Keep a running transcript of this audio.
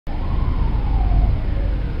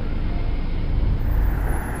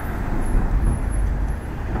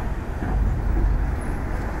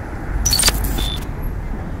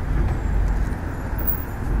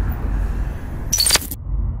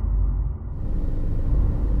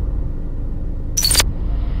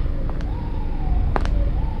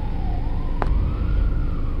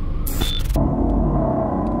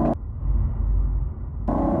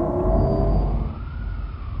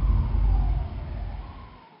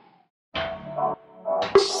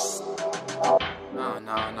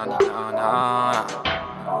I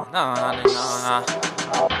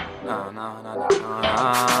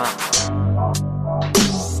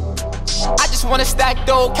just wanna stack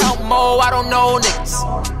dough, count more, I don't know niggas.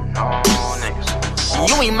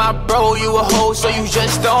 You ain't my bro, you a hoe, so you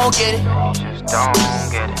just don't get it.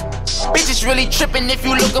 Bitches really trippin', if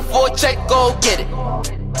you looking for a check, go get it.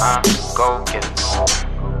 Go get it.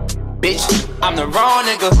 Bitch, I'm the wrong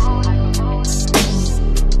nigga.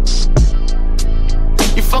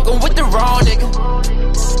 You fucking with the wrong nigga.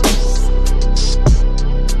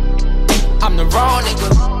 I'm the wrong nigga.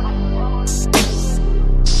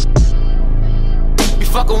 You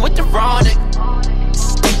fucking with the wrong nigga.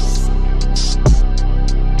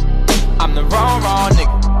 I'm the wrong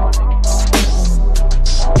nigga.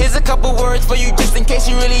 Here's a couple words for you just in case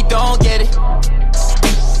you really don't get it.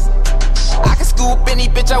 I can scoop any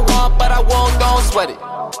bitch I want, but I won't, don't sweat it.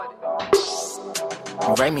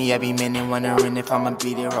 You write me every minute wondering if I'ma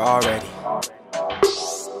be there already.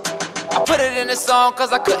 I put it in a song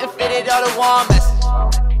cause I couldn't fit it all in one message.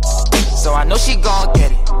 So I know she gon'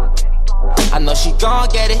 get it. I know she gon'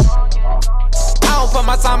 get it. I don't put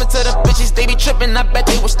my time into the bitches, they be trippin', I bet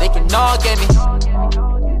they wish they can all get me.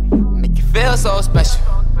 Make you feel so special,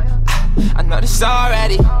 I know this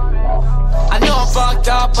already. I know I'm fucked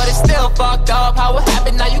up, but it's still fucked up. How it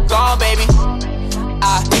happened, now you gone, baby.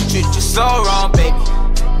 I treated you so wrong, baby.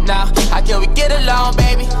 Now, how can we get along,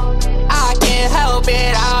 baby? I can't help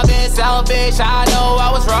it, I've been selfish. I know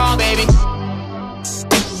I was wrong, baby.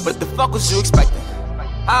 What the fuck was you expecting?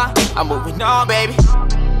 I'm moving on, baby.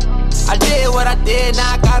 I did what I did,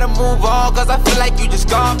 now I gotta move on, cause I feel like you just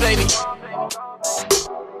gon' play me.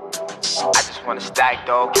 I just wanna stack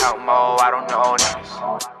dough, count more, I don't know niggas.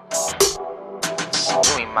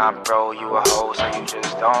 You ain't my bro, you a hoe, so you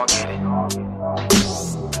just don't get it.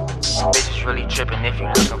 Bitches really trippin', if you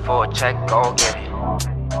looking for a check, go get it.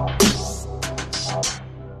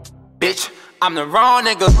 Bitch, I'm the wrong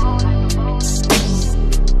nigga.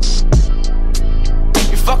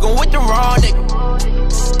 You fucking with the wrong nigga.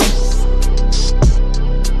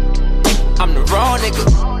 I'm the wrong nigga.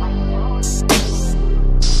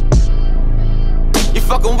 You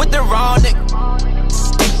fucking with the wrong nigga.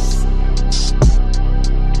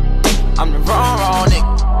 I'm the wrong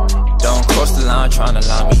nigga. Don't cross the line tryna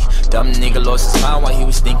lie me. Dumb nigga lost his mind while he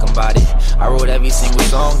was thinking about it. I wrote every single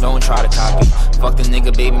song, don't try to copy. Fuck the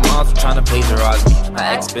nigga baby mom for tryna plagiarize me. My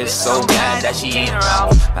ex bitch so mad that she ain't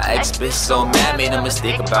around me. My ex bitch so mad, made a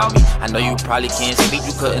mistake about me. I know you probably can't speak,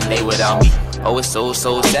 you couldn't lay without me. Oh, it's so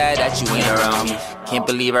sad that you ain't around me. Can't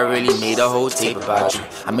believe I really made a whole tape about you.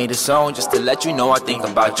 I made a song just to let you know I think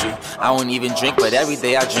about you. I don't even drink, but every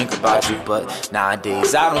day I drink about you. But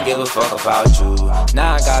nowadays I don't give a fuck about you.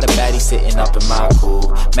 Now I got a baddie sitting up in my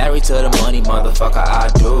cool. Married to the money, motherfucker, I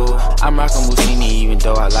do. I'm rockin' Musini even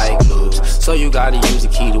though I like loops. So you gotta use the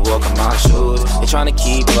key to walk in my shoes. They tryna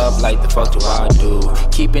keep up like the fuck do I do?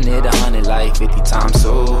 Keeping it 100 like 50 times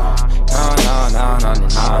so. No.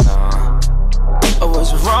 I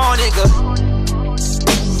was wrong, nigga.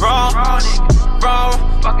 Wrong,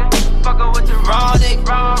 fucking with the wrong nigga.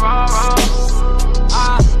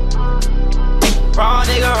 Wrong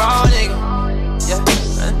nigga. Yeah,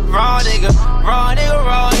 wrong nigga.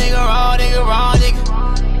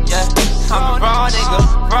 Yeah, I'm a wrong nigga.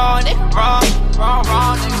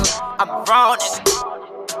 I'm a wrong nigga.